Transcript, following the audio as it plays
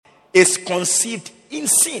is conceived in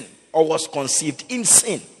sin, or was conceived in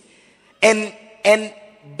sin. And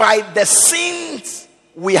by the sins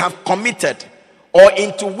we have committed, or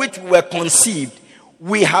into which we were conceived,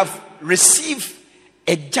 we have received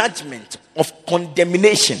a judgment of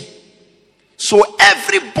condemnation. So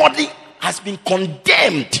everybody has been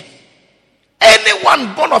condemned.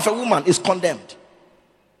 Anyone born of a woman is condemned.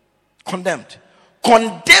 Condemned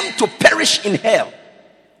to perish in hell.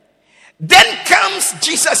 Then comes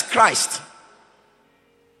Jesus Christ.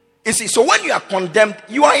 You see, so when you are condemned,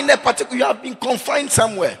 you are in a particular, you have been confined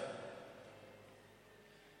somewhere.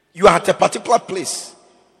 You are at a particular place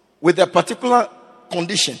with a particular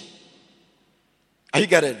condition. Are you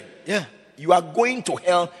getting it? Yeah. You are going to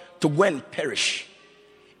hell to go and perish.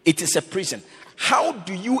 It is a prison. How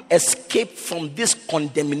do you escape from this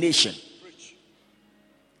condemnation?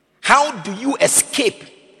 How do you escape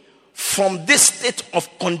from this state of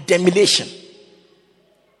condemnation?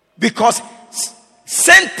 Because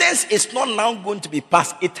sentence is not now going to be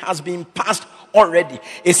passed. It has been passed already.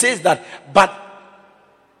 It says that, but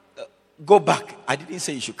go back. I didn't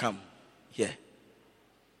say you should come here.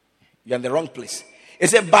 You're in the wrong place. It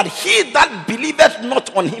said, but he that believeth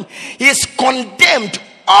not on him, he is condemned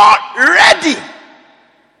already.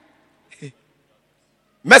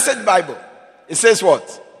 Message Bible. It says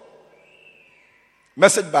what?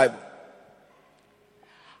 Message Bible.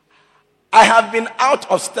 I have been out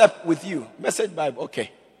of step with you. Message Bible. Okay.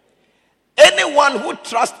 Anyone who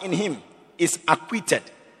trusts in him is acquitted.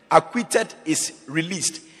 Acquitted is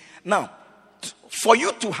released. Now, for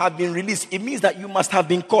you to have been released, it means that you must have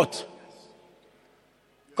been caught.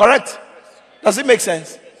 Correct? Does it make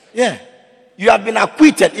sense? Yeah. You have been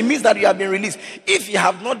acquitted. It means that you have been released. If you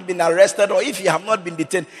have not been arrested or if you have not been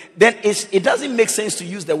detained, then it doesn't make sense to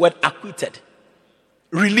use the word acquitted.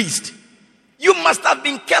 Released. You must have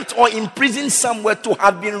been kept or imprisoned somewhere to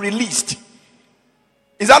have been released.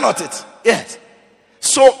 Is that not it? Yes.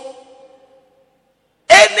 So,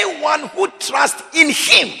 anyone who trusts in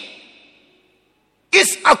him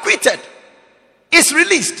is acquitted, is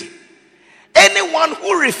released. Anyone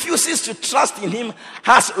who refuses to trust in him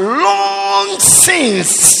has long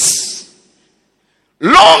since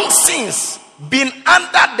been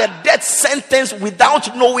under the death sentence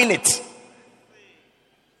without knowing it.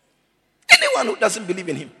 Anyone who doesn't believe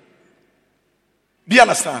in him. Do you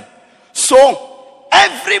understand? So,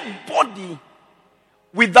 everybody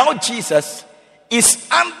without Jesus is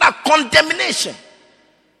under condemnation.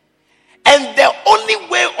 And the only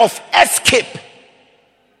way of escape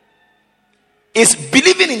is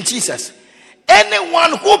believing in Jesus.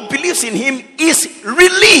 Anyone who believes in him is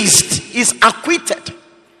released, is acquitted.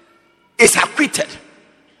 Is acquitted.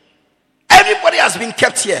 Everybody has been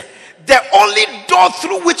kept here. The only door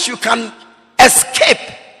through which you can escape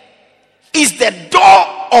is the door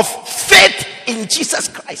of faith in Jesus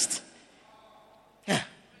Christ. Yeah.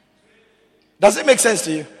 Does it make sense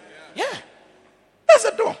to you? Yeah. That's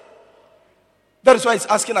the door. That is why it's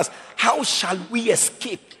asking us, how shall we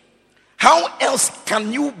escape? How else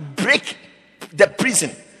can you break the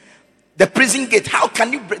prison? The prison gate. How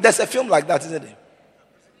can you break? There's a film like that, isn't it?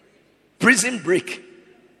 Prison Break.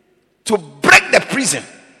 To break the prison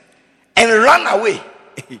and run away.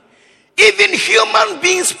 Even human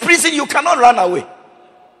beings' prison, you cannot run away.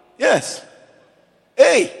 Yes.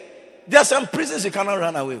 Hey, there are some prisons you cannot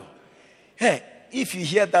run away. Hey, if you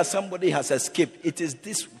hear that somebody has escaped, it is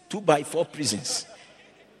this 2x4 prisons.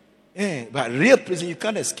 Yeah, but real prison, you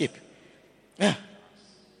can't escape. Yeah.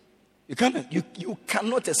 You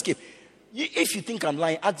cannot escape. If you think I'm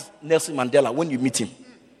lying, ask Nelson Mandela when you meet him.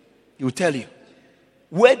 He will tell you.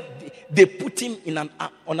 Where they put him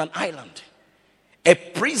on an island. A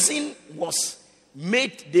prison was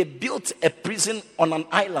made, they built a prison on an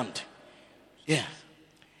island. Yeah.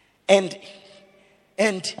 And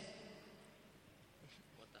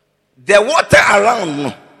the water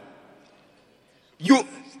around,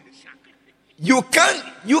 you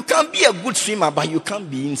can be a good swimmer, but you can't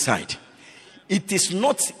be inside. It is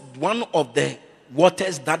not one of the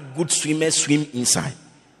waters that good swimmers swim inside.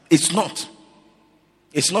 It's not.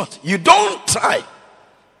 It's not. You don't try.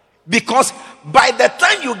 Because by the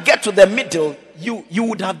time you get to the middle, you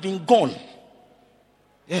would have been gone.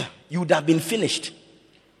 Yeah. You would have been finished.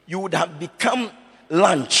 You would have become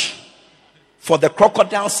lunch for the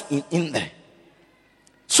crocodiles in there.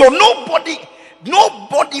 So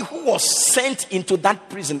nobody who was sent into that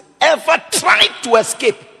prison ever tried to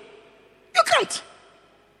escape. You can't.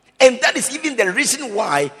 And that is even the reason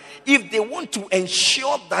why, if they want to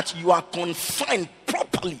ensure that you are confined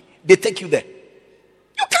properly, they take you there.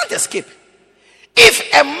 You can't escape.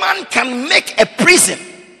 If a man can make a prison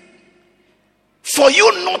for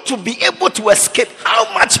you not to be able to escape,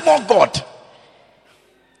 how much more God?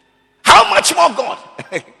 How much more God?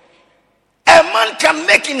 A man can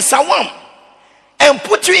make in Sawam and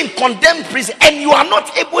put you in condemned prison and you are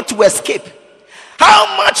not able to escape.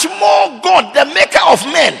 How much more God, the maker of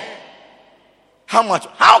men? How much?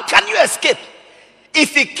 How can you escape?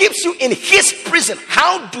 If he keeps you in his prison,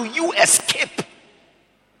 how do you escape?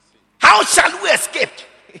 How shall we escape?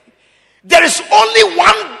 There is only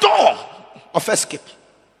one door of escape.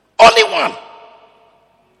 Only one.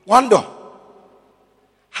 One door.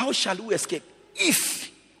 How shall we escape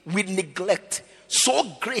if we neglect so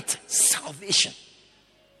great salvation?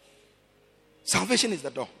 Salvation is the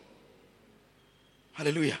door.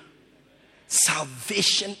 Hallelujah.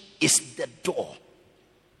 Salvation is the door.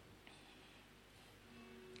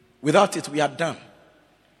 Without it, we are done.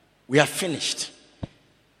 We are finished.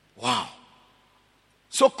 Wow.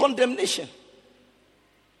 So condemnation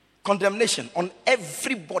on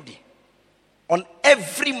everybody, on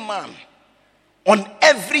every man, on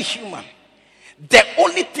every human. The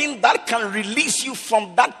only thing that can release you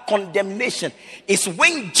from that condemnation is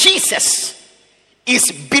when Jesus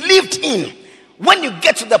is believed in. When you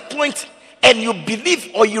get to the point and you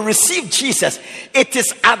believe or you receive Jesus, it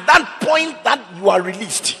is at that point that you are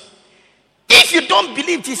released. If you don't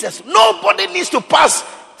believe Jesus, nobody needs to pass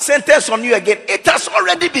sentence on you again. It has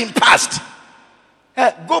already been passed.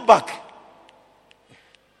 Go back.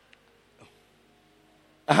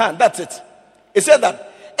 That's it. It said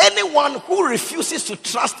that anyone who refuses to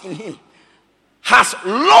trust in him has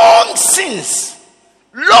long since,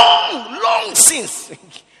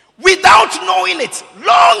 without knowing it,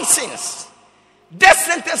 long since, death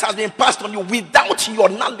sentence has been passed on you without your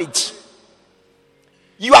knowledge.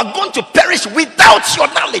 You are going to perish without your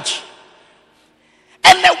knowledge.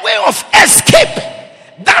 And the way of escape,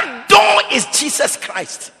 that door is Jesus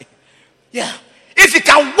Christ. Yeah. If you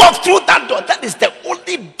can walk through that door, that is the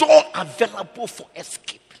only door available for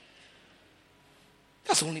escape.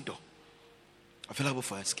 That's the only door available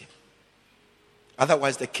for escape.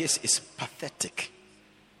 Otherwise, the case is pathetic.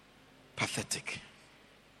 Pathetic.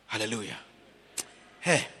 Hallelujah.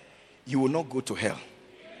 Hey, you will not go to hell.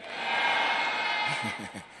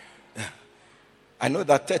 I know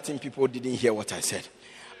that 13 people didn't hear what I said.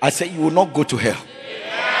 I said you will not go to hell.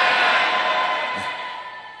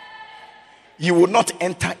 You will not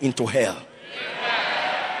enter into hell.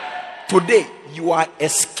 Today, you are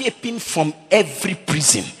escaping from every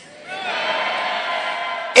prison.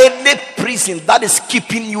 Any prison that is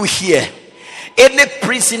keeping you here. Any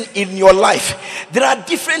prison in your life. There are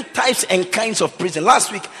different types and kinds of prison.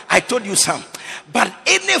 Last week, I told you some. But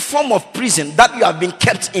any form of prison that you have been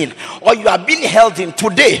kept in or you have been held in,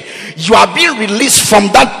 today, you are being released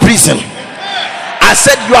from that prison. I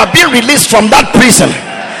said you are being released from that prison.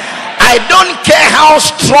 I don't care how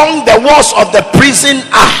strong the walls of the prison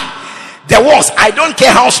are. The walls, I don't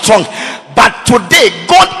care how strong. But today,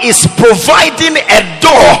 God is providing a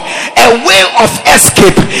door, a way of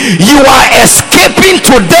escape. You are escaping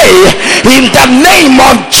today in the name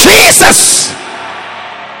of Jesus.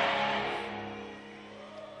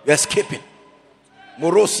 You're escaping.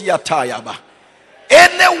 Morosia Tayaba.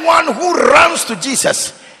 Anyone who runs to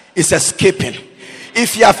Jesus is escaping.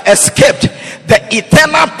 If you have escaped the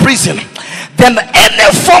eternal prison, then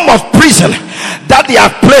any form of prison that they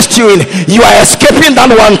have placed you in, you are escaping that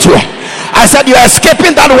one too. I said you are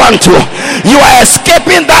escaping that one too. You are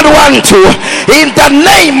escaping that one too. In the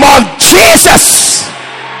name of Jesus.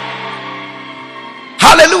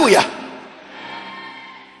 Hallelujah.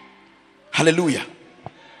 Hallelujah.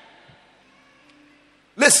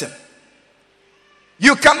 Listen.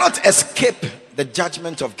 You cannot escape the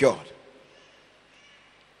judgment of God.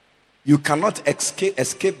 You cannot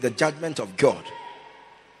escape the judgment of God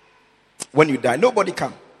when you die. Nobody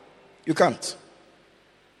can. You can't.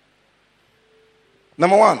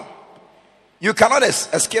 Number one, you cannot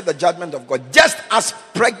escape the judgment of God. Just as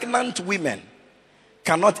pregnant women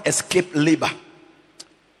cannot escape labor,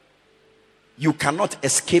 you cannot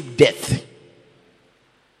escape death.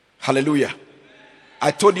 Hallelujah. I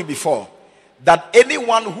told you before that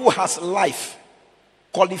anyone who has life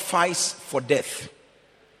qualifies for death.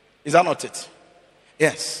 Is that not it?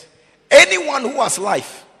 Yes. Anyone who has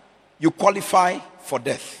life, you qualify for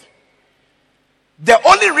death. The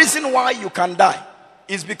only reason why you can die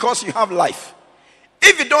is because you have life.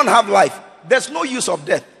 If you don't have life, there's no use of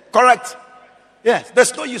death. Correct? Yes,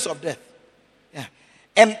 there's no use of death. Yeah.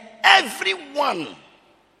 And everyone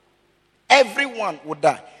would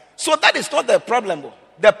die. So that is not the problem.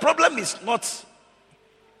 The problem is not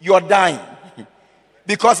you're dying.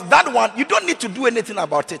 Because that one, you don't need to do anything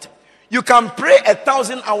about it. You can pray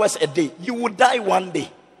 1,000 hours a day. You will die one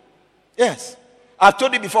day. Yes. I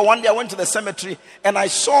told you before, one day I went to the cemetery and I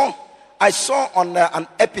saw on an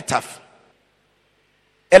epitaph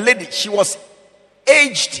a lady. She was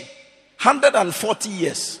aged 140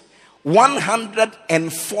 years.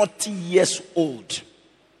 140 years old.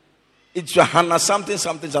 It's Johanna something.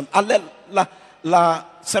 La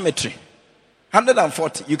cemetery.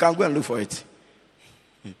 140. You can go and look for it.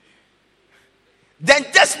 Then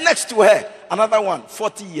just next to her, another one,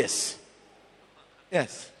 40 years.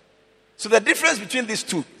 Yes. So the difference between these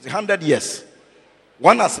two is 100 years.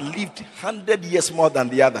 One has lived 100 years more than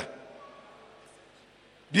the other.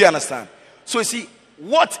 Do you understand? So you see,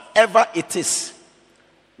 whatever it is,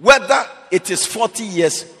 whether it is 40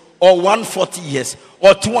 years or 140 years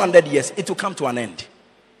or 200 years, it will come to an end.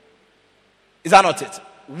 Is that not it?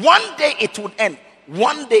 One day it would end.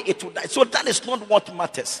 One day it would die. So that is not what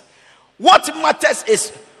matters. What matters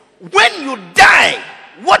is when you die,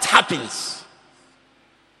 what happens?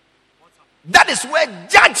 That is where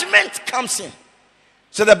judgment comes in.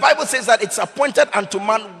 So the Bible says that it's appointed unto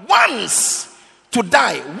man once to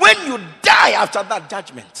die. When you die, after that,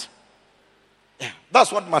 judgment. Yeah,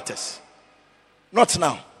 that's what matters. Not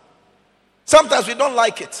now. Sometimes we don't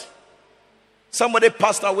like it. Somebody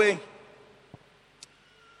passed away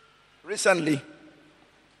recently.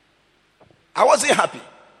 I wasn't happy.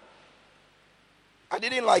 I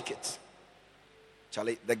didn't like it.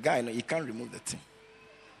 Charlie, the guy, he can't remove the thing.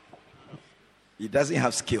 He doesn't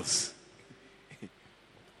have skills.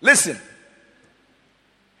 Listen.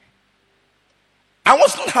 I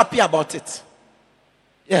was not happy about it.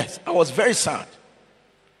 Yes, I was very sad.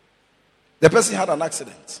 The person had an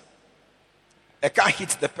accident. A car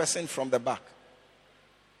hit the person from the back.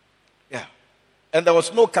 Yeah. And there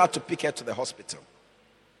was no car to pick her to the hospital.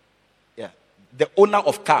 Yeah. The owner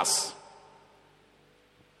of cars.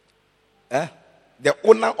 The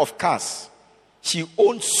owner of cars. She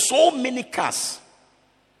owned so many cars.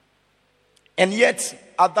 And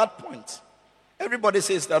yet, at that point, everybody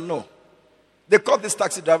says that no. They called this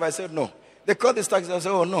taxi driver. I said no. They called this taxi driver. I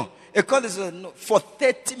said, oh no. They called this no. For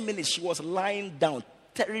 30 minutes, she was lying down,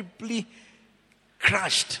 terribly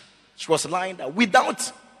crashed. She was lying down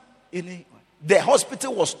without any. The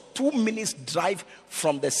hospital was 2 minutes drive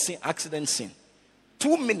from the scene, accident scene.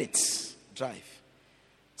 2 minutes drive.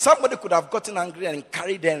 Somebody could have gotten angry and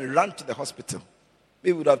carried her and run to the hospital.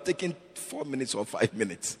 It would have taken 4 minutes or 5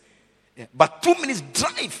 minutes. Yeah. But 2 minutes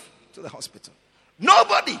drive to the hospital.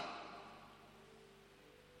 Nobody.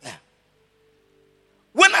 Yeah.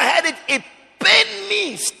 When I heard it, it pained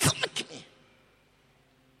me, struck me.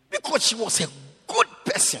 Because she was a good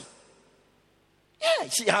person. Yeah,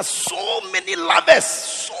 she has so many lovers.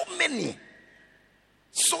 So many.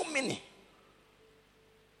 So many.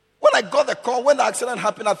 When I got the call, when the accident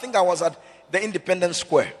happened, I think I was at the Independence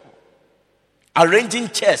Square. Arranging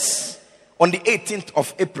chairs on the 18th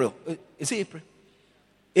of April. Is it April?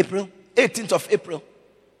 April? 18th of April.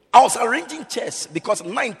 I was arranging chairs because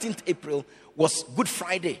 19th April was Good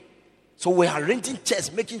Friday. So we were arranging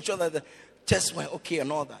chairs, making sure that the chairs were okay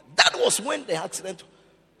and all that. That was when the accident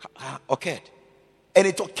occurred. And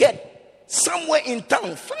it occurred somewhere in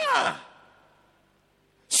town, far.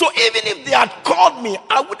 So even if they had called me,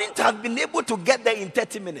 I wouldn't have been able to get there in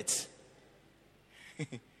 30 minutes.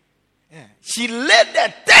 Yeah. She lay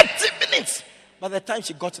there 30 minutes. By the time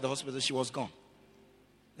she got to the hospital, she was gone.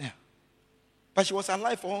 Yeah. But she was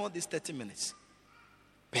alive for all these 30 minutes.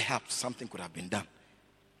 Perhaps something could have been done.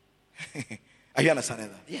 Are you understanding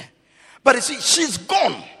that? Yeah. But you see, she's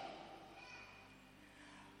gone.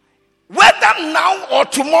 Whether now or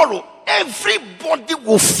tomorrow, everybody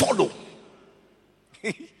will follow.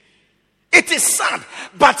 It is sad.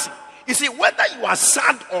 But you see, whether you are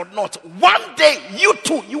sad or not, one day you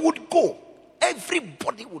too, you would go.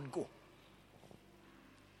 Everybody would go.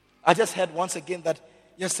 I just heard once again that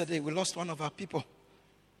yesterday we lost one of our people.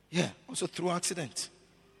 Yeah, also through accident.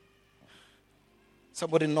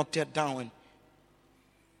 Somebody knocked her down. And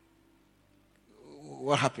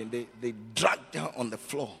what happened? They dragged her on the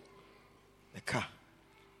floor, the car,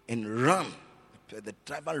 and ran. The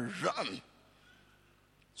driver ran.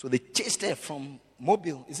 So they chased her from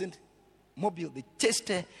Mobile, isn't it? Mobile. They chased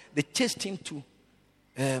her. They chased him to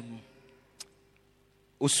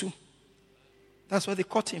Osu. That's where they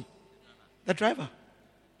caught him. The driver.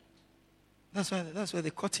 That's where they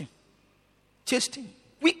caught him. Chased him.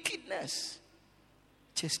 Wickedness.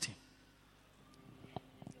 Chased him.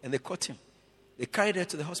 And they caught him. They carried her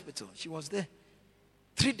to the hospital. She was there.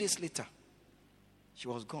 3 days later, she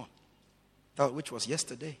was gone. That which was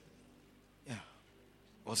yesterday. Yeah.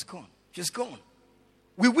 Was gone. She's gone.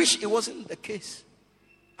 We wish it wasn't the case.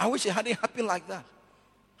 I wish it hadn't happened like that.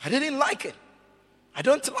 I didn't like it. I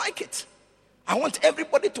don't like it. I want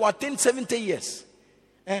everybody to attain 70 years.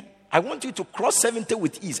 I want you to cross 70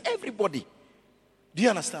 with ease. Everybody. Do you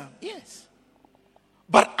understand? Yes.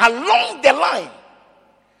 But along the line,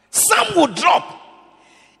 some will drop.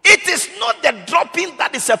 It is not the dropping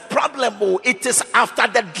that is a problem. It is after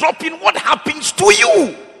the dropping what happens to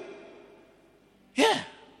you. Yeah.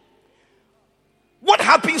 What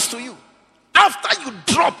happens to you? After you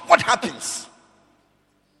drop, what happens?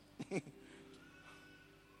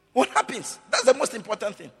 What happens? That's the most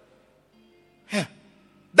important thing. Yeah.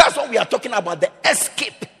 That's what we are talking about, the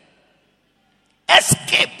escape.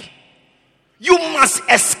 Escape. You must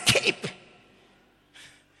escape.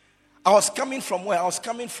 I was coming from where? I was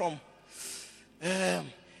coming from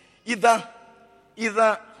either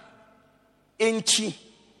Enchi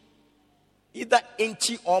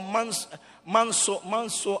or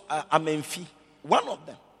Manso Amenfi. One of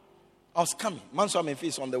them. I was coming. Manso Amenfi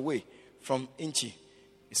is on the way from Enchi.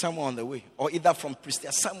 It's somewhere on the way. Or either from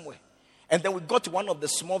Pristia, somewhere. And then we got to one of the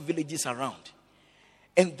small villages around.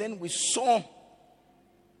 And then we saw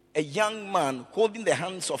a young man holding the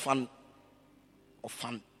hands of an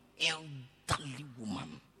elderly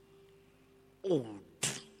woman. Old.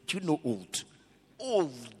 Do you know old?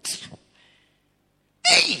 Old.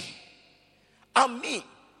 Hey! I mean,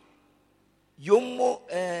 Yomo,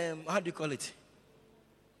 how do you call it?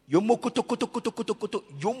 Yomo koto koto koto koto koto.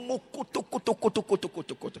 Yomo koto koto koto koto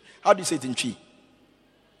koto koto. How do you say it in Chi?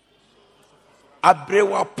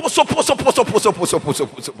 Abrewa poso poso poso poso poso poso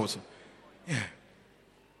poso poso. Yeah.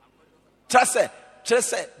 Trust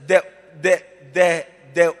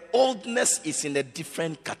the oldness is in a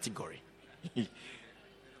different category.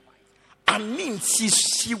 I mean,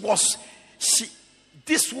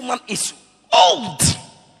 this woman is old.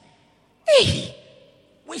 Hey,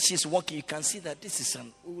 when she's walking, you can see that this is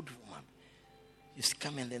an old woman. She's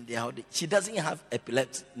coming and she doesn't have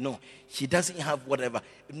epilepsy. No, she doesn't have whatever.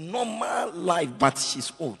 Normal life, but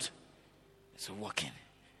she's old. So walking.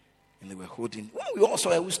 And they were holding. When we all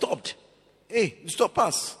saw her, we stopped. Hey, we stop,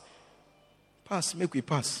 pass. Pass, make we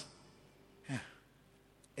pass. Yeah.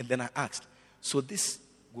 And then I asked, so this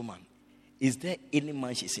woman, is there any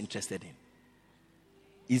man she's interested in?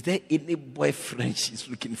 Is there any boyfriend she's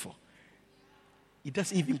looking for? It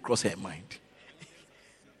doesn't even cross her mind.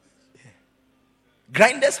 Yeah.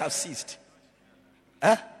 Grinders have ceased.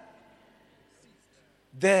 Huh?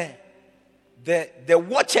 The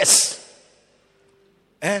watchers.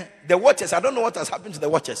 The watchers, I don't know what has happened to the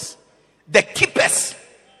watchers. The keepers.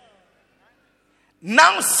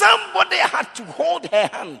 Now somebody had to hold her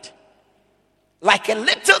hand like a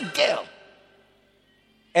little girl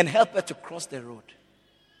and help her to cross the road.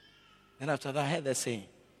 Then after that, I heard her saying,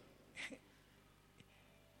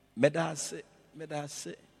 Medase,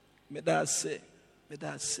 Medase, Medase,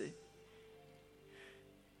 Medase.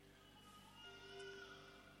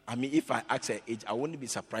 I mean, if I ask her age, I wouldn't be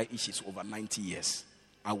surprised if she's over 90 years.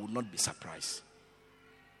 I would not be surprised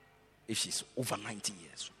if she's over 90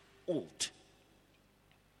 years old.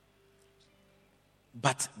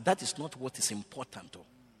 But that is not what is important.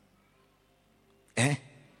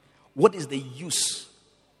 What is the use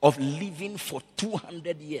of living for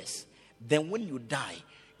 200 years? Then when you die,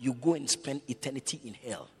 you go and spend eternity in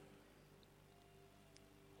hell.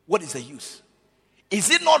 What is the use? Is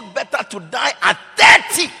it not better to die at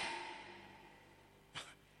 30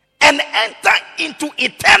 and enter into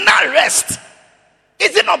eternal rest?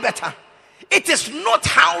 Is it not better? It is not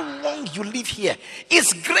how long you live here.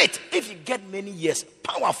 It's great if you get many years.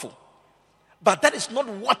 Powerful. But that is not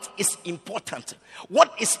what is important.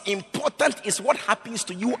 What is important is what happens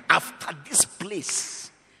to you after this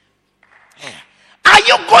place. Are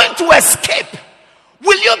you going to escape?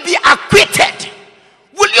 Will you be acquitted?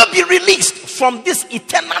 Will you be released from this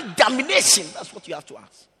eternal damnation? That's what you have to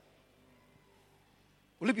ask.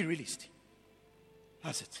 Will you be released?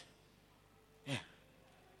 That's it. Yeah.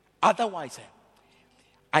 Otherwise,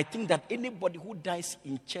 I think that anybody who dies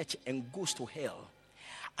in church and goes to hell,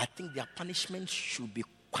 I think their punishment should be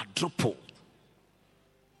quadrupled.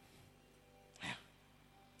 Yeah.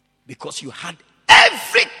 Because you had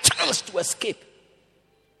every chance to escape.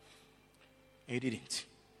 And you didn't.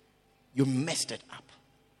 You messed it up.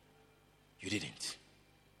 You didn't.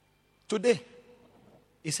 Today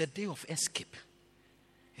is a day of escape.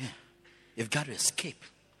 Yeah. You've got to escape.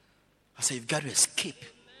 I say you've got to escape.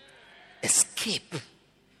 Escape.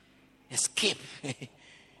 Escape.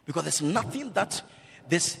 Because there's nothing that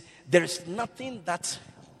there is nothing that,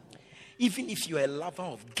 even if you're a lover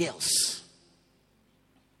of girls,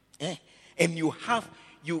 and you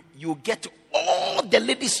get all the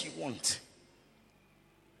ladies you want,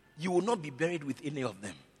 you will not be buried with any of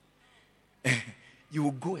them. You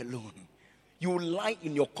will go alone. You will lie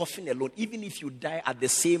in your coffin alone. Even if you die at the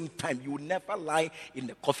same time, you will never lie in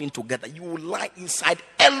the coffin together. You will lie inside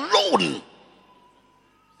alone.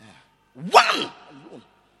 One alone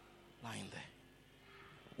lying there.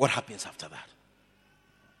 What happens after that?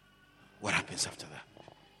 What happens after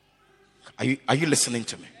that? Are you listening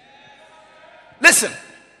to me? Listen.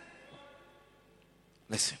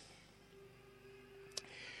 Listen.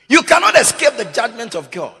 You cannot escape the judgment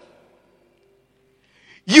of God.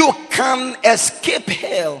 You can escape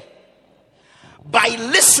hell by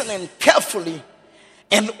listening carefully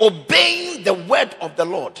and obeying the word of the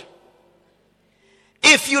Lord.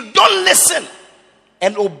 If you don't listen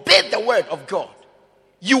and obey the word of God,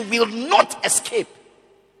 you will not escape.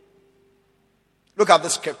 Look at the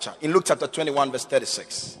scripture in Luke chapter 21 verse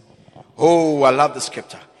 36. Oh, I love the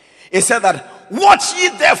scripture. It said that, watch ye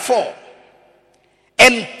therefore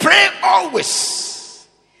and pray always,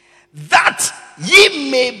 that ye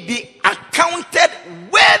may be accounted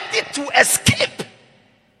worthy to escape.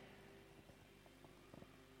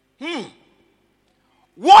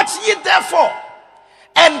 Watch ye therefore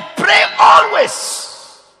and pray always.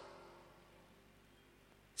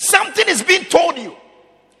 Something is being told you.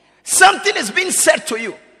 Something is being said to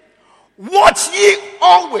you. Watch ye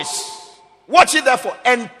always. Watch ye therefore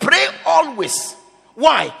and pray always.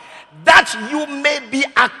 Why? That you may be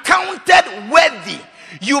accounted worthy.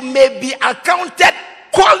 You may be accounted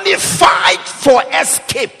qualified for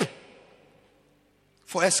escape.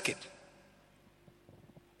 For escape.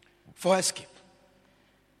 For escape.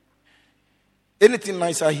 Anything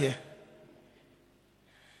nicer here?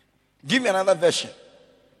 Give me another version.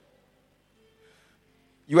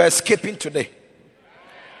 You are escaping today.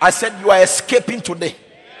 I said you are escaping today.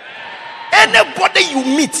 Anybody you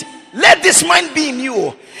meet, let this mind be in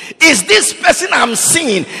you. Is this person I'm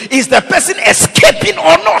seeing, is the person escaping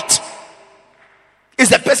or not? Is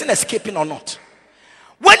the person escaping or not?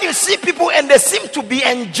 When you see people and they seem to be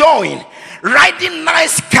enjoying riding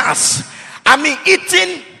nice cars,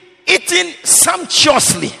 eating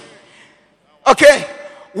sumptuously, okay,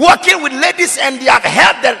 walking with ladies, and they have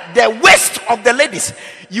held the waist of the ladies,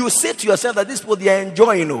 you say to yourself that this is what they are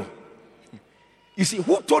enjoying. Oh. You see,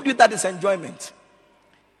 who told you that is enjoyment?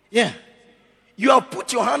 Yeah. You have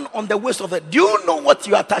put your hand on the waist of it. Do you know what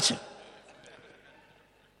you are touching?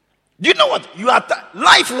 Do you know what you are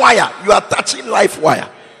live wire? You are touching live wire.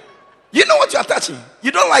 You know what you are touching?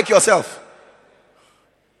 You don't like yourself.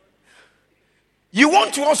 You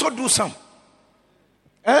want to also do some.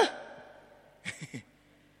 Huh?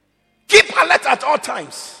 Keep alert at all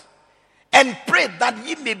times and pray that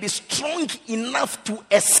ye may be strong enough to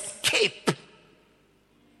escape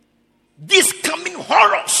these coming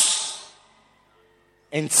horrors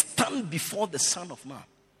and stand before the Son of Man.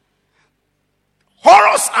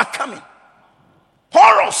 Horrors are coming.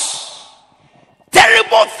 Horrors.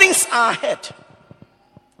 Terrible things are ahead.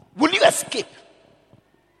 Will you escape?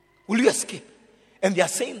 Will you escape? And they are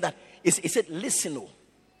saying that, it said, listen, oh,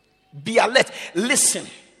 be alert, listen,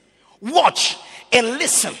 watch and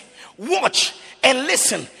listen, watch and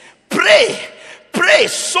listen, pray,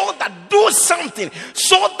 so that do something,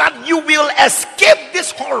 so that you will escape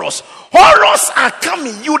these horrors. Horrors are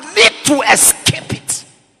coming. You need to escape it.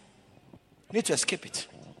 You need to escape it.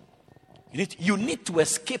 You need to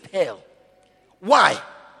escape hell. Why?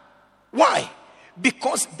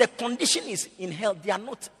 Because the condition is in hell, they are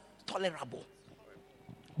not tolerable.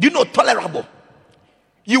 Do you know tolerable?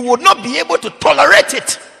 You will not be able to tolerate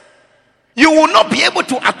it. You will not be able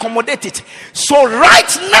to accommodate it. So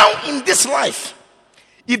right now in this life,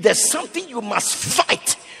 if there's something you must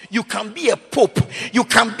fight, you can be a pope, you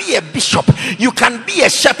can be a bishop, you can be a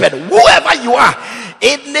shepherd, whoever you are,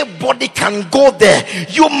 anybody can go there.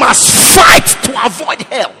 You must fight to avoid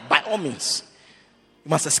hell by all means. You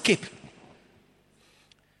must escape.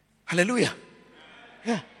 Hallelujah.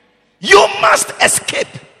 Yeah. You must escape.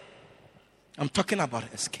 I'm talking about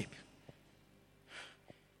escape.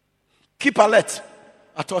 Keep alert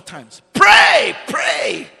at all times. Pray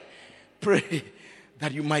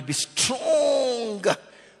that you might be strong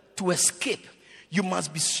to escape. You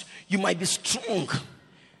might be strong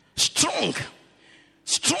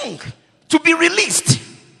to be released.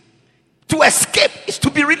 To escape is to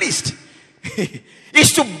be released.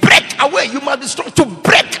 Is to break away. You must be strong to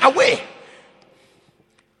break away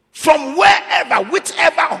from wherever,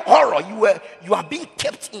 whichever horror you are being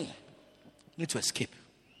kept in. You need to escape.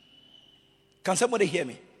 Can somebody hear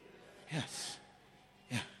me? Yes.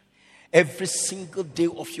 Yeah. Every single day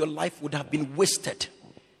of your life would have been wasted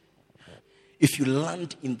if you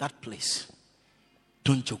land in that place.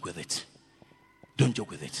 Don't joke with it. Don't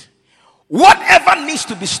joke with it. Whatever needs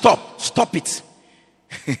to be stopped, stop it.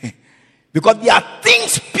 Because there are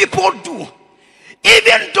things people do,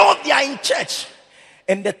 even though they are in church,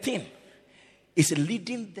 and the thing is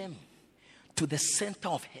leading them to the center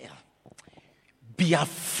of hell. Be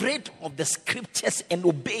afraid of the scriptures and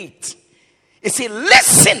obey it. It says,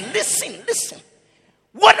 listen.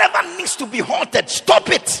 Whatever needs to be halted, stop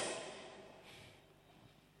it.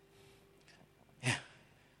 Yeah.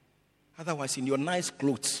 Otherwise, in your nice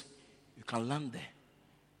clothes, you can land there.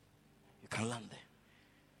 You can land there.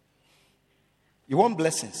 You want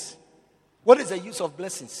blessings. What is the use of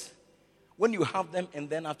blessings? When you have them and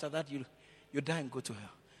then after that you die and go to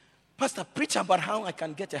hell. Pastor, preach about how I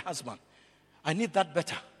can get a husband. I need that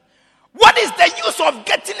better. What is the use of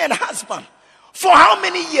getting a husband? For how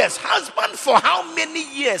many years? Husband for how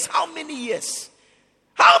many years? How many years?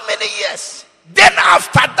 How many years? Then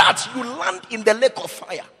after that, you land in the lake of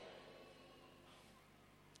fire.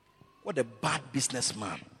 What a bad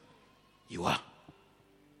businessman you are.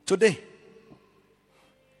 Today,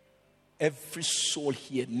 every soul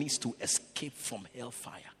here needs to escape from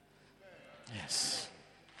hellfire. Yes.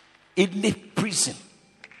 In the prison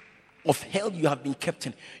of hell you have been kept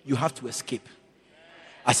in, you have to escape.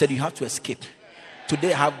 I said you have to escape.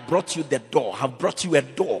 Today I have brought you the door. I have brought you a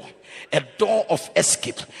door of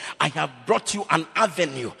escape. I have brought you an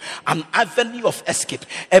avenue of escape,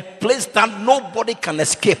 a place that nobody can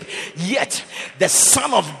escape. Yet the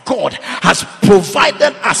Son of God has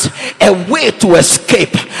provided us a way to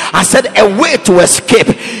escape. I said a way to escape.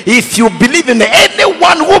 If you believe in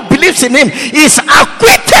anyone who believes in him is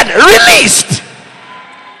acquitted, released.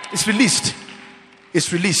 It's released.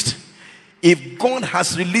 It's released. If God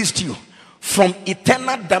has released you from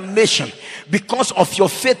eternal damnation because of your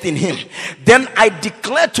faith in him, then I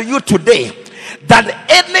declare to you today that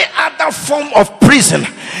any other form of prison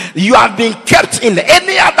you have been kept in,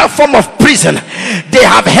 any other form of prison they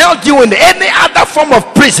have held you in, any other form of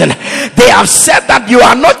prison they have said that you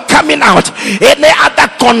are not coming out, any other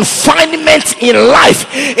confinement in life,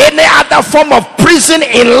 any other form of prison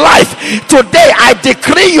in life, today I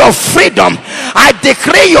decree your freedom. I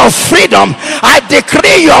decree your freedom. I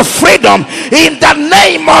decree your freedom in the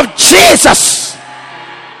name of Jesus.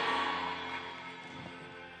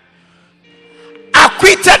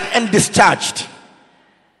 Acquitted and discharged.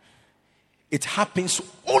 It happens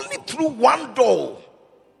only through one door.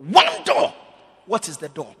 One door. What is the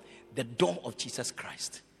door? The door of Jesus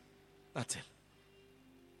Christ. That's it.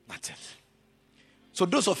 That's it. So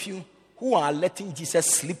those of you who are letting Jesus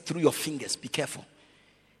slip through your fingers, be careful.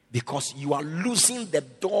 Because you are losing the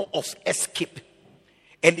door of escape.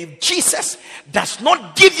 And if Jesus does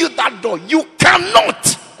not give you that door, you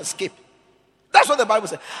cannot escape. That's what the Bible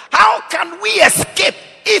says. How can we escape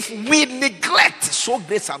if we neglect so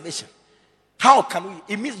great salvation? How can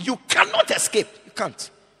we? It means you cannot escape. You can't.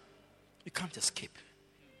 You can't escape.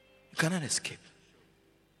 You cannot escape.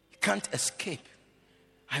 You can't escape.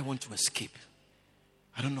 I want to escape.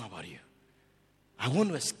 I don't know about you. I want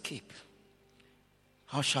to escape.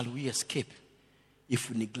 How shall we escape if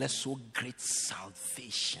we neglect so great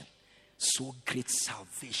salvation? So great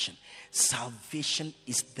salvation. Salvation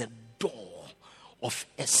is the door of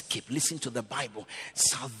escape. Listen to the Bible.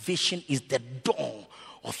 Salvation is the door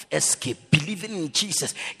of escape. Believing in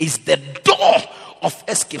Jesus is the door of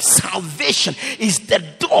escape. Salvation is the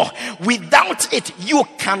door. Without it, you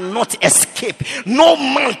cannot escape. No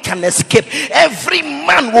man can escape. Every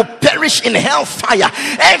man will perish in hellfire.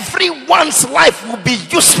 Everyone's life will be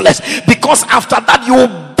useless, because after that you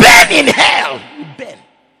will burn in hell. You burn.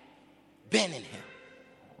 Burn in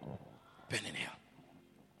hell. Burn in hell.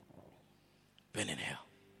 Burn in hell.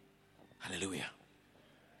 Hallelujah.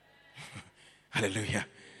 Hallelujah.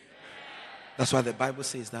 That's why the Bible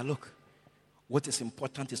says that, look, what is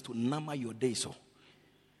important is to number your days. So,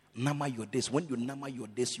 number your days. When you number your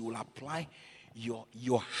days, you will apply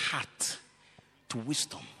your heart to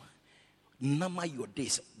wisdom. Number your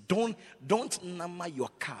days. Don't number your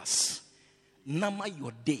cars. Number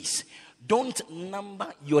your days. Don't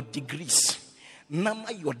number your degrees.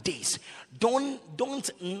 Number your days.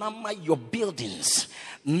 Don't number your buildings.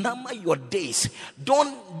 Number your days.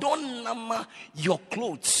 Don't number your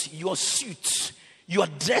clothes, your suits, your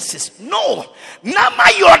dresses. No.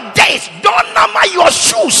 Number your days. Don't number your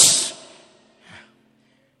shoes.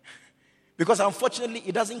 Because unfortunately,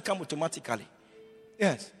 it doesn't come automatically.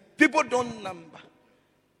 Yes. People don't number.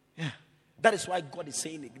 Yeah. That is why God is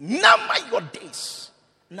saying it. Number your days.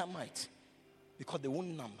 Number it. Because they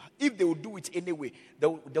won't number. If they would do it anyway, there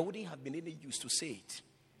wouldn't have been any use to say it.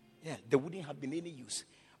 Yeah, there wouldn't have been any use.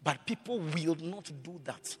 But people will not do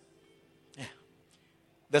that. Yeah.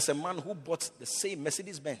 There's a man who bought the same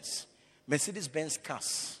Mercedes-Benz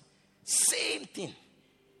cars. Same thing.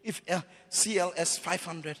 If CLS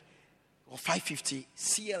 500 or 550,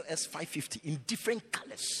 CLS 550 in different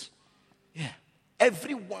colors. Yeah.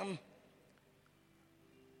 Everyone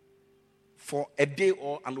for a day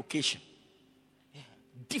or an occasion. Yeah.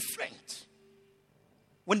 Different.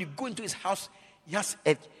 When you go into his house, he has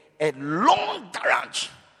a long garage.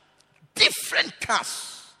 Different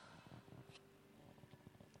cars.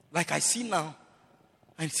 Like I see now,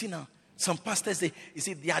 some pastors, they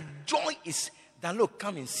see their joy is that, look,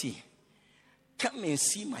 come and see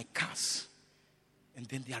my cars. And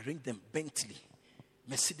then they arrange them: Bentley,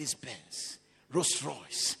 Mercedes-Benz,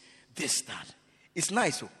 Rolls-Royce, this, that. It's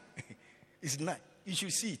nice. It's nice. You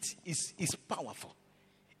should see it. It's powerful.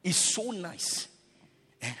 It's so nice.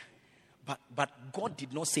 But God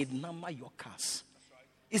did not say number your cars.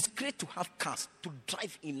 It's great to have cars, to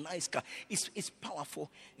drive in nice car. It's powerful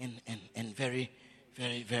and very,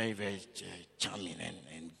 very, very, very charming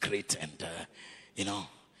and great. And,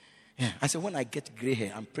 Yeah. I said, when I get gray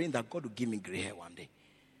hair, I'm praying that God will give me gray hair one day.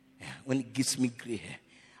 Yeah. When He gives me gray hair,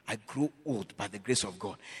 I grow old by the grace of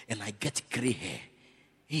God, and I get gray hair.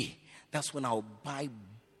 Hey, that's when I'll buy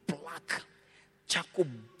charcoal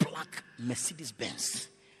black Mercedes-Benz.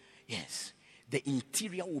 Yes. The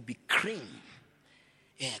interior will be cream.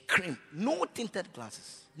 Yeah, cream. No tinted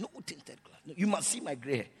glasses. No tinted glasses. No, you must see my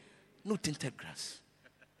gray hair. No tinted glass.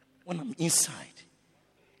 When I'm inside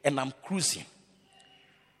and I'm cruising,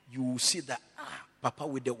 you will see that Papa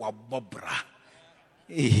with the wabobra.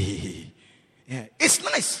 Hey. Yeah. It's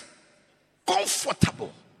nice.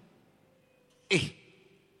 Comfortable. Hey.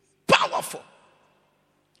 Powerful.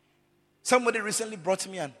 Somebody recently brought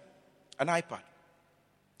me an iPad.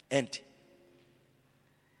 And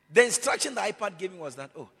the instruction the iPad gave me was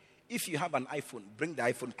that, if you have an iPhone, bring the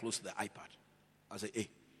iPhone close to the iPad. I said, hey,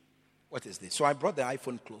 what is this? So I brought the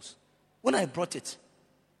iPhone close. When I brought it,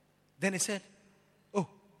 then he said,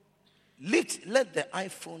 let the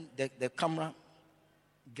iPhone, the camera,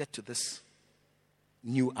 get to this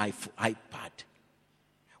new iPad.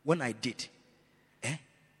 When I did,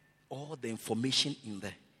 all the information in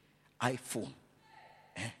the iPhone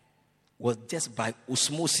was just by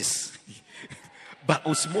osmosis. But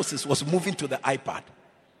osmosis was moving to the iPad.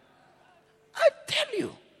 I tell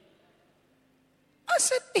you. I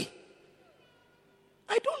said, hey,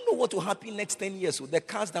 I don't know what will happen next 10 years with the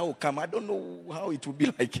cars that will come. I don't know how it will be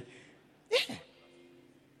like. Yeah.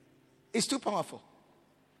 It's too powerful.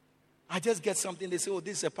 I just get something, they say,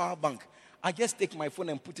 this is a power bank. I just take my phone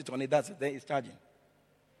and put it on it. That's it. Then it's charging.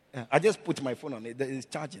 Yeah. I just put my phone on it. It's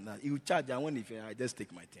charging. It will charge. And when I just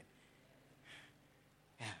take my thing.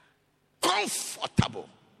 Yeah. Comfortable.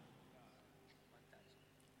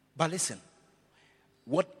 But listen,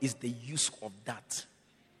 what is the use of that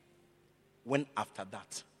when after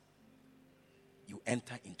that you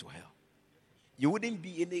enter into hell? You wouldn't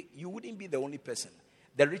be the only person.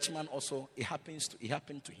 The rich man also, it happened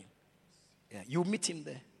to him. Yeah, you meet him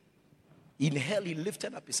there. In hell, he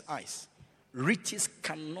lifted up his eyes. Riches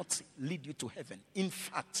cannot lead you to heaven. In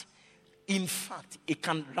fact, it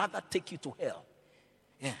can rather take you to hell.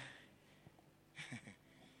 Yeah.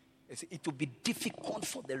 It will be difficult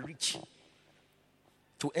for the rich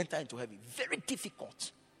to enter into heaven. Very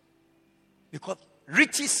difficult. Because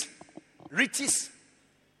riches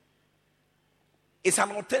is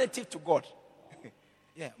an alternative to God.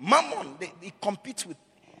 Yeah. Mammon, they compete with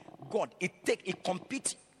God. It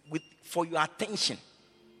competes for your attention.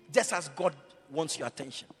 Just as God wants your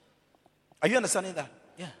attention. Are you understanding that?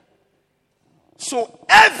 Yeah. So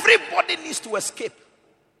everybody needs to escape.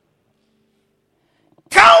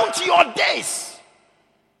 Count your days.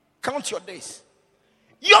 Count your days.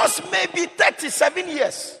 Yours may be 37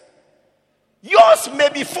 years. Yours may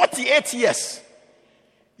be 48 years.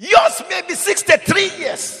 Yours may be 63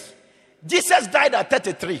 years. Jesus died at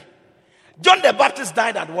 33. John the Baptist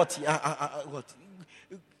died at what? What?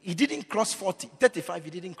 He didn't cross 40. 35, he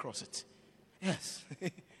didn't cross it. Yes.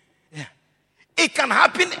 Yeah. It can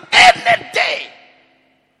happen any day.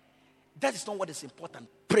 That is not what is important.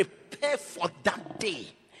 Prepare for that day.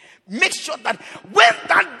 Make sure that when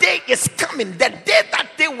that day is coming, the day that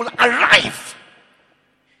day will arrive,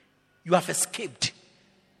 you have escaped.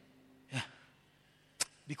 Yeah.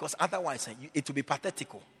 Because otherwise, it will be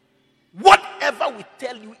pathetical. Whatever we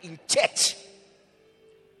tell you in church,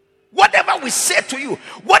 whatever we say to you,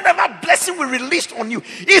 whatever blessing we released on you,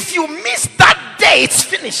 if you miss that day, it's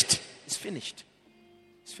finished. It's finished.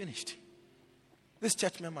 It's finished. This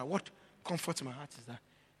church member, what comforts my heart is that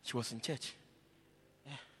she was in church.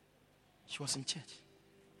 Yeah. She was in church.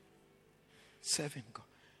 Serving God.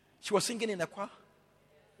 She was singing in the choir.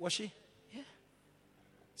 Was she? Yeah.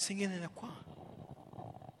 Singing in a choir.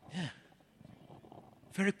 Yeah.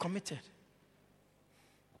 Very committed.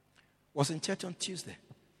 Was in church on Tuesday.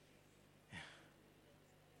 Yeah.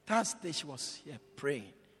 Thursday she was here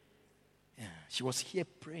praying. Yeah. She was here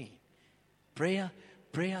praying. Prayer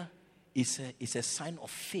is a sign of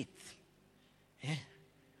faith. Yeah.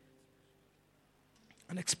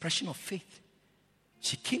 An expression of faith.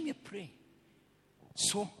 She came here praying.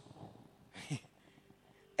 So,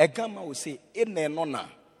 a gamma will say, Idna nona.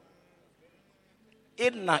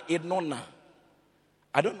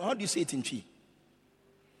 I don't know, how do you say it in Chi?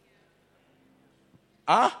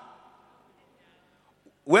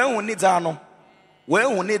 When we need Zano.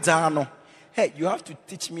 Hey, you have to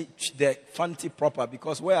teach me the Fanti proper,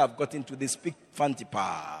 because where I've gotten to, they speak Fanti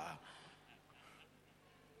pa.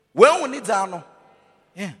 When we need Zano.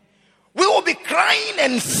 Yeah. We will be crying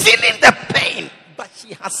and feeling the pain. But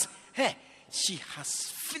she has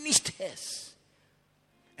finished hers.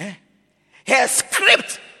 Her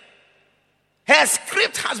script has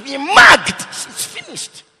been marked. She's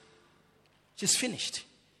finished.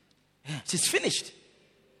 Yeah, she's finished.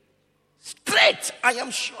 Straight. I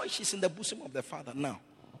am sure she's in the bosom of the Father now.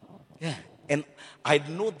 Yeah. And I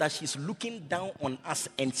know that she's looking down on us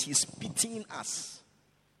and she's pitying us.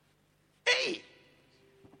 Hey.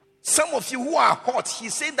 Some of you who are hot,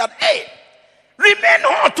 he's saying that, hey, remain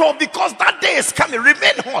hot, because that day is coming.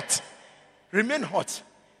 Remain hot. Remain hot.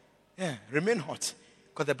 Yeah, remain hot.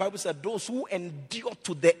 Because the Bible said those who endure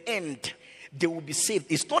to the end, they will be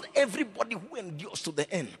saved. It's not everybody who endures to the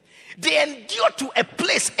end. They endure to a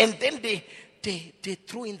place and then they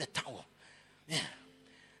throw in the towel. Yeah.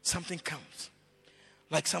 Something comes.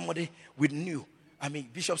 Like somebody we knew. I mean,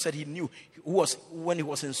 Bishop said he knew who was when he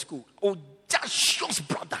was in school. Oh, Joshua's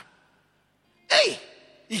brother. Hey,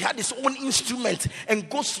 he had his own instrument and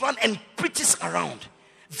goes around and preaches around.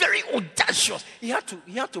 Very audacious. He had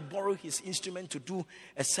to borrow his instrument to do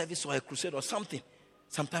a service or a crusade or something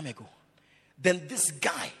some time ago. Then this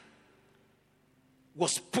guy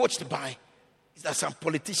was poached by some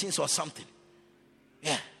politicians or something.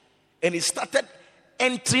 Yeah. And he started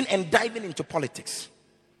entering and diving into politics.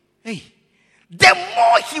 Hey, the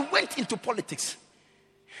more he went into politics,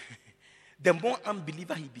 the more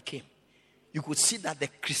unbeliever he became. You could see that the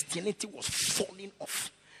Christianity was falling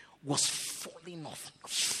off.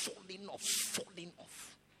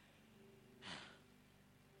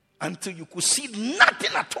 Until you could see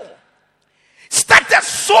nothing at all. Started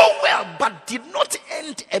so well, but did not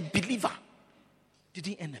end a believer.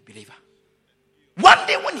 Didn't end a believer. One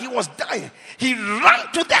day when he was dying, he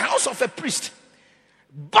ran to the house of a priest,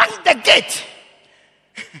 banged the gate,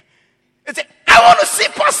 and said, I want to see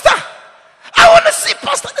pastor. I want to see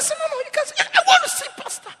pastor. They said, no, you can't see. I want to see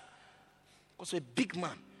pastor. Also a big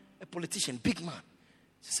man, a politician, big man.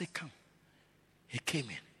 He said, come. He came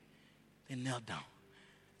in. They knelt down.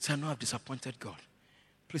 He said, I know I've disappointed God.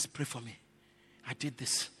 Please pray for me. I did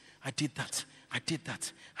this. I did that. I did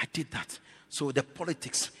that. I did that. So the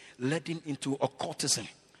politics led him into occultism.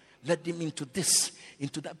 Led him into this,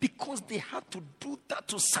 into that. Because they had to do that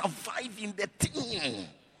to survive in the team.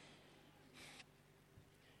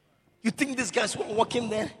 You think these guys were walking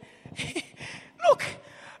there? Look,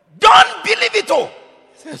 don't believe it all.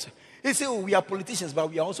 He said, oh, we are politicians, but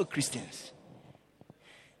we are also Christians.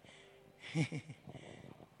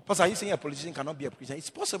 Pastor, are you saying a politician cannot be a Christian? It's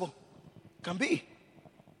possible. It can be.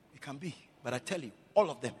 It can be. But I tell you, all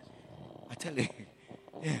of them, I tell you,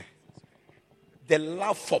 yeah, the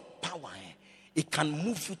love for power, it can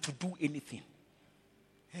move you to do anything.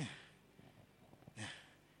 Yeah. Yeah.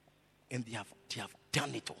 And they have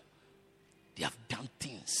done it all. They have done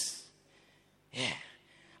things. Yeah.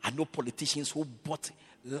 I know politicians who bought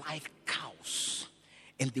live cows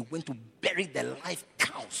and they went to bury the live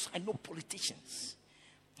cows. I know politicians.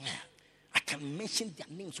 Yeah. I can mention their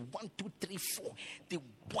names 1, 2, 3, 4. They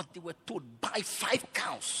were told buy 5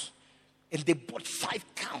 cows. And they bought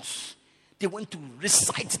 5 cows. They went to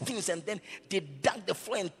recite things and then they dug the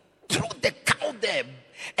floor and threw the cow there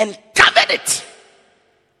and covered it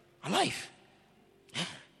alive. Yeah.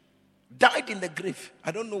 Died in the grave.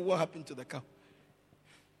 I don't know what happened to the cow.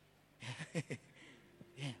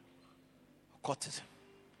 Yeah. Occultism.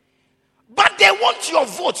 But they want your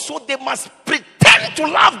vote, so they must pretend to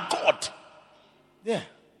love God. Yeah.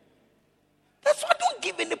 That's why I don't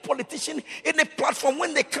give any politician any platform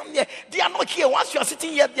when they come here. They are not here. Once you are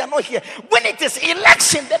sitting here, they are not here. When it is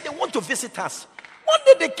election, then they want to visit us. One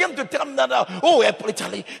day they came to tell me that, a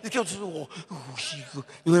politician,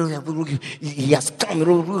 he has come.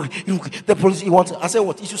 The police, he wants. I said,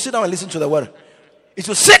 what? You should sit down and listen to the word. You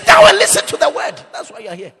should sit down and listen to the word. That's why you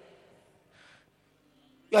are here.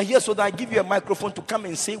 You are here so that I give you a microphone to come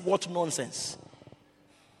and say what nonsense.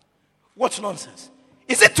 What nonsense?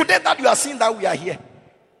 Is it today that you are seeing that we are here?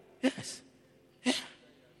 Yes. Yeah.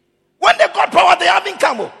 When they got power, they haven't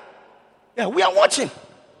come. Oh. Yeah, we are watching.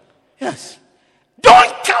 Yes.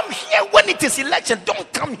 Don't come here when it is election.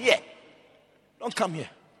 Don't come here. Don't come here.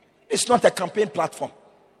 It's not a campaign platform.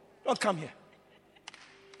 Don't come here.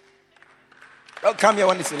 Don't come here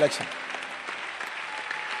when it's election.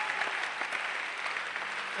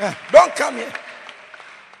 Yeah, don't come here.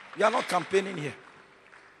 You are not campaigning here.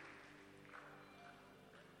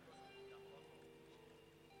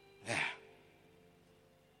 Yeah.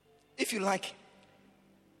 If you like,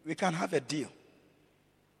 we can have a deal.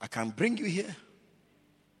 I can bring you here.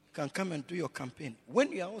 You can come and do your campaign.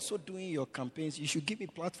 When you are also doing your campaigns, you should give me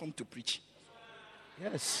a platform to preach.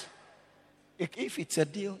 Yes. If it's a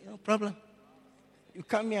deal, no problem. You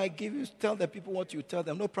come here, I give you, tell the people what you tell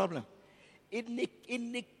them, no problem.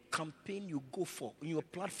 Any campaign you go for, on your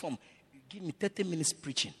platform, you give me 30 minutes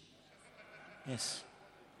preaching. Yes.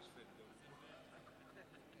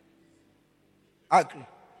 I agree.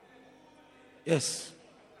 Yes.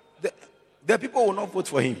 The people will not vote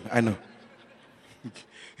for him, I know.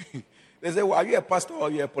 They say, well, are you a pastor or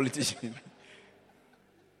are you a politician?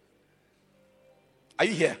 Are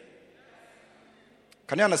you here?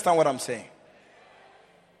 Can you understand what I'm saying?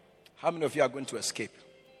 How many of you are going to escape?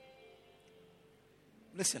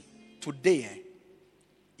 Listen, today,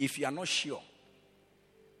 if you are not sure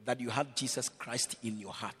that you have Jesus Christ in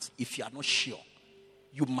your heart, if you are not sure,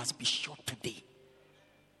 you must be sure today.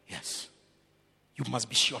 Yes. You must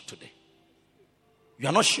be sure today. You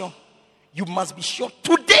are not sure? You must be sure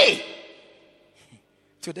today.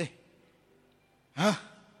 Today. Huh?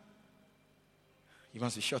 You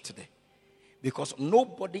must be sure today. Because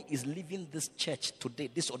nobody is leaving this church today,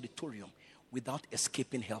 this auditorium, without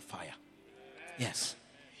escaping hellfire. Yes.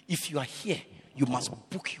 If you are here, you must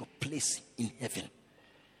book your place in heaven.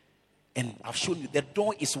 And I've shown you, the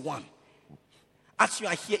door is one. As you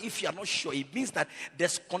are here, if you are not sure, it means that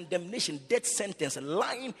there's condemnation, death sentence,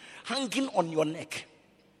 lying, hanging on your neck.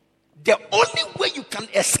 The only way you can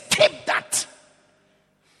escape that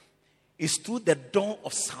is through the door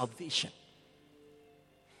of salvation.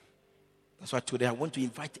 That's why today I want to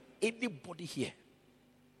invite anybody here.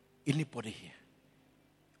 Anybody here.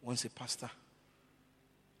 Want to say, Pastor,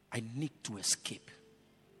 I need to escape.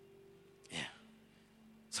 Yeah.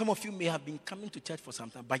 Some of you may have been coming to church for some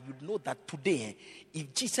time, but you know that today,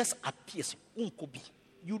 if Jesus appears,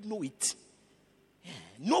 you know it. Yeah.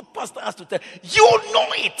 No pastor has to tell you. Know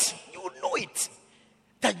it. You know it.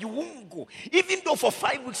 That you won't go. Even though for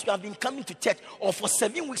 5 weeks you have been coming to church, or for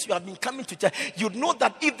 7 weeks you have been coming to church, you know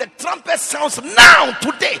that if the trumpet sounds now,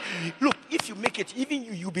 today, look, if you make it, even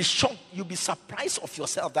you'll be shocked, you'll be surprised of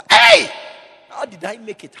yourself that, hey, how did I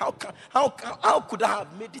make it? How could I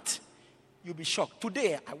have made it? You'll be shocked.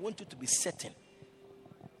 Today, I want you to be certain.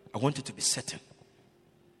 I want you to be certain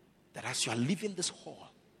that as you are leaving this hall,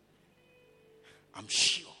 I'm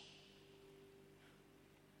sure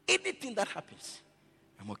anything that happens,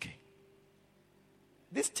 I'm okay.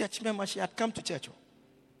 This church member, she had come to church.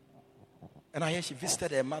 And I hear she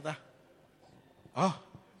visited her mother. Oh,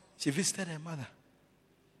 she visited her mother.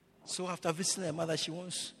 So after visiting her mother, she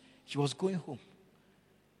was going home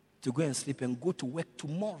to go and sleep and go to work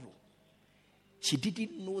tomorrow. She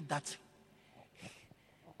didn't know that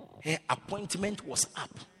her appointment was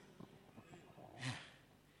up.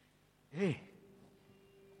 Hey,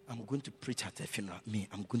 I'm going to preach at her funeral.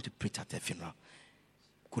 I'm going to preach at her funeral.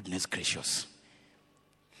 Goodness gracious.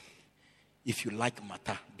 If you like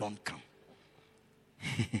matter, don't come.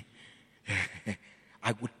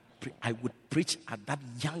 I would preach at that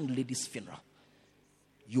young lady's funeral.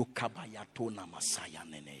 Yokabayatona Masaya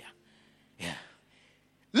Neneya. Yeah.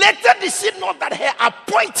 Later did she know that her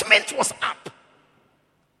appointment was up?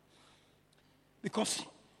 Because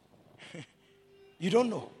you don't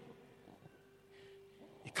know.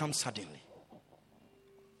 It comes suddenly.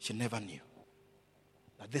 She never knew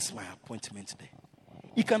that this is my appointment today.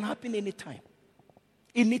 It can happen anytime.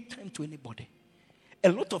 Anytime to anybody. A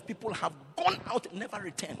lot of people have gone out and never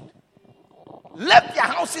returned. Left their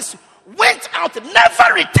houses, went out,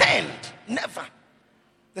 never returned. Never.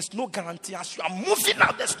 There's no guarantee. As you are moving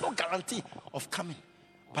out, there's no guarantee of coming.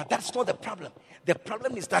 But that's not the problem. The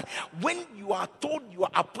problem is that when you are told your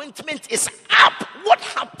appointment is up, what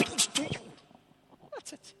happens to you?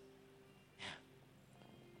 That's it. Yeah.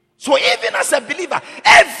 So even as a believer,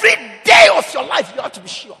 every day of your life, you have to be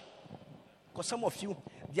sure. Because some of you,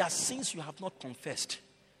 there are sins you have not confessed.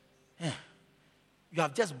 Yeah. You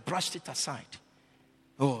have just brushed it aside.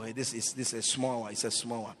 Oh, this is a small one. It's a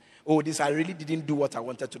small one. Oh, this I really didn't do what I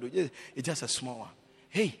wanted to do. It's just a small one.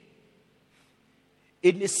 Hey,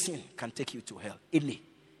 any sin can take you to hell. Any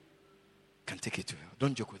can take you to hell.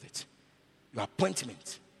 Don't joke with it. Your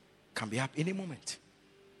appointment can be up any moment.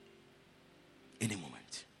 Any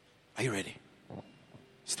moment. Are you ready?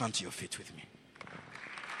 Stand to your feet with me.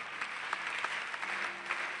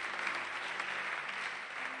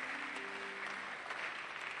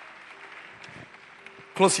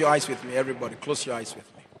 Close your eyes with me, everybody. Close your eyes with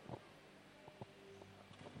me.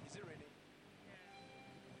 Is it ready?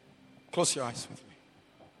 Close your eyes with me.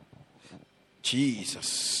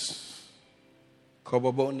 Jesus.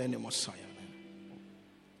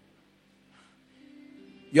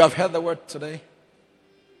 You have heard the word today.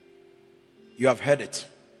 You have heard it.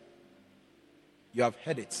 You have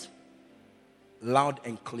heard it loud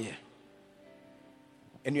and clear.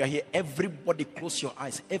 And you are here. Everybody close your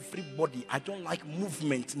eyes. Everybody. I don't like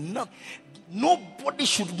movement. No, nobody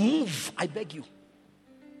should move. I beg you.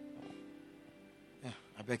 Yeah,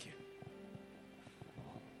 I beg you.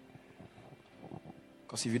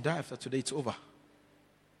 Because if you die after today, it's over.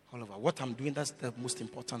 All over. What I'm doing, that's the most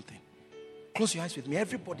important thing. Close your eyes with me.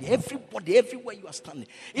 Everybody, everywhere you are standing.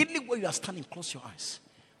 Anywhere you are standing, close your eyes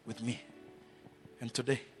with me. And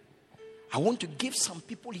today, I want to give some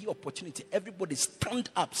people here opportunity. Everybody stand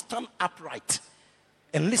upright.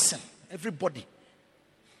 And listen, everybody.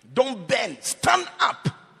 Don't bend, stand up.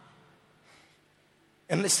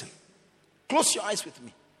 And listen. Close your eyes with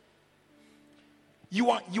me. You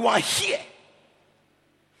are here.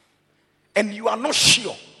 And you are not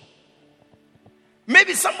sure.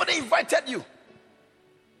 Maybe somebody invited you.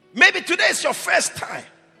 Maybe today is your first time.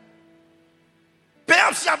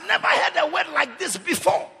 Perhaps you have never heard a word like this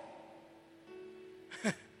before.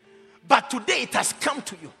 But today it has come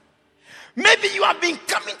to you. Maybe you have been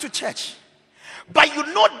coming to church. But you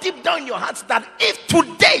know deep down in your heart that if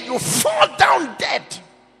today you fall down dead,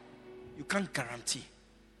 you can't guarantee.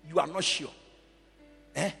 You are not sure.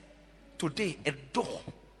 Today a door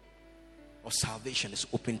of salvation is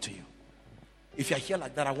open to you. If you are here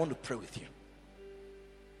like that, I want to pray with you.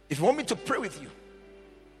 If you want me to pray with you,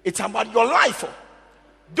 it's about your life.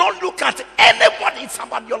 Don't look at anybody. It's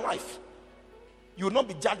about your life. You will not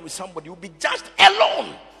be judged with somebody. You will be judged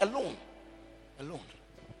alone.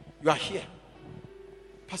 You are here.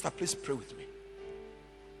 Pastor, please pray with me.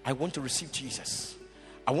 I want to receive Jesus.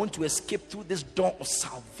 I want to escape through this door of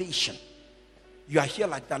salvation. You are here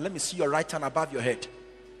like that. Let me see your right hand above your head.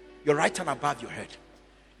 Your right hand above your head.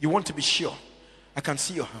 You want to be sure. I can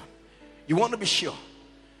see your hand. You want to be sure.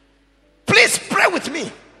 Please pray with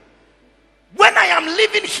me. When I am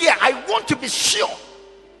living here, I want to be sure.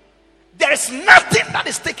 There is nothing that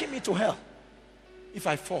is taking me to hell. If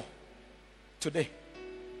I fall today.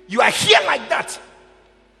 You are here like that.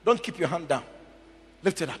 Don't keep your hand down.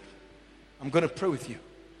 Lift it up. I'm going to pray with you.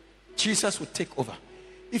 Jesus will take over.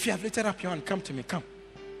 If you have lifted up your hand, come to me. Come.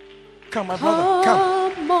 Come, my brother.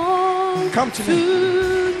 Come. Come to me.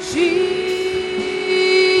 Jesus.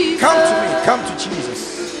 Come to me. Come to Jesus.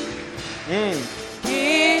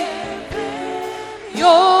 Give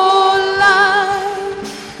your life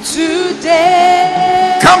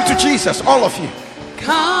today. Come to Jesus, all of you.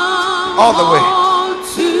 Come all the way.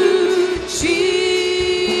 To Jesus.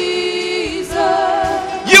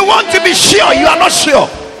 You want to be sure, you are not sure.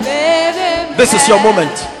 This is your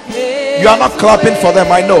moment. You are not clapping for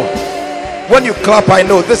them, I know. When you clap, I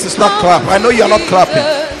know this is not clap. I know you are not clapping.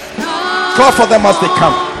 Clap for them as they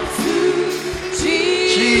come.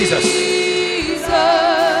 Jesus.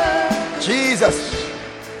 Jesus.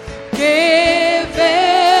 Give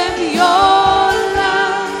him your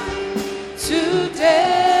life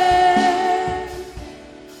today.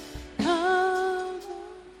 Come.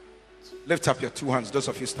 Lift up your two hands. Those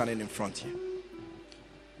of you standing in front here.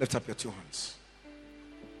 Lift up your two hands.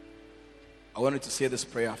 I want you to say this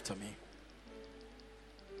prayer after me.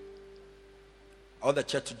 I want the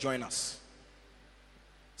church to join us.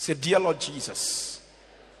 Say, dear Lord Jesus.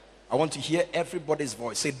 I want to hear everybody's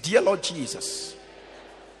voice. Say, dear Lord Jesus,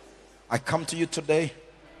 I come to you today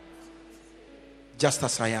just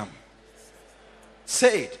as I am.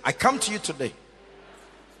 Say it. I come to you today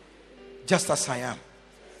just as I am.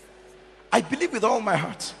 I believe with all my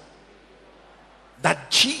heart that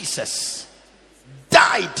Jesus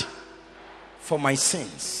died for my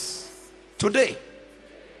sins. Today,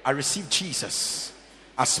 I receive Jesus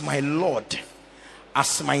as my Lord,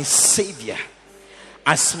 as my Savior,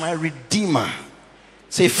 as my Redeemer.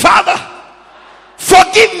 Say, Father,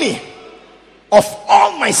 forgive me of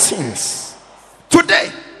all my sins. Today,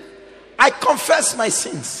 I confess my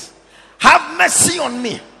sins. Have mercy on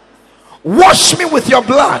me. Wash me with your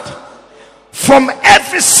blood. from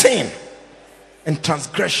every sin and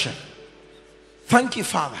transgression. Thank you,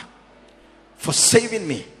 Father, for saving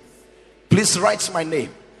me. Please write my name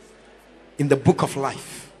in the book of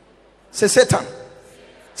life. Say, Satan,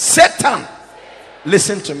 Satan,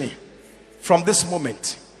 listen to me. From this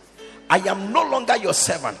moment, I am no longer your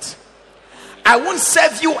servant. I won't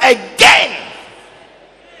serve you again.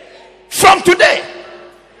 From today,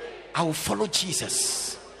 I will follow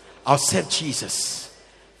Jesus. I'll serve Jesus.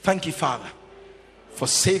 Thank you, Father, for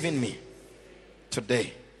saving me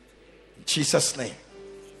today. In Jesus' name.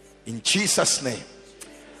 In Jesus' name.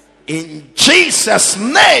 In Jesus'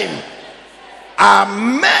 name.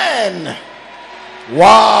 Amen.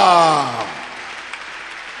 Wow.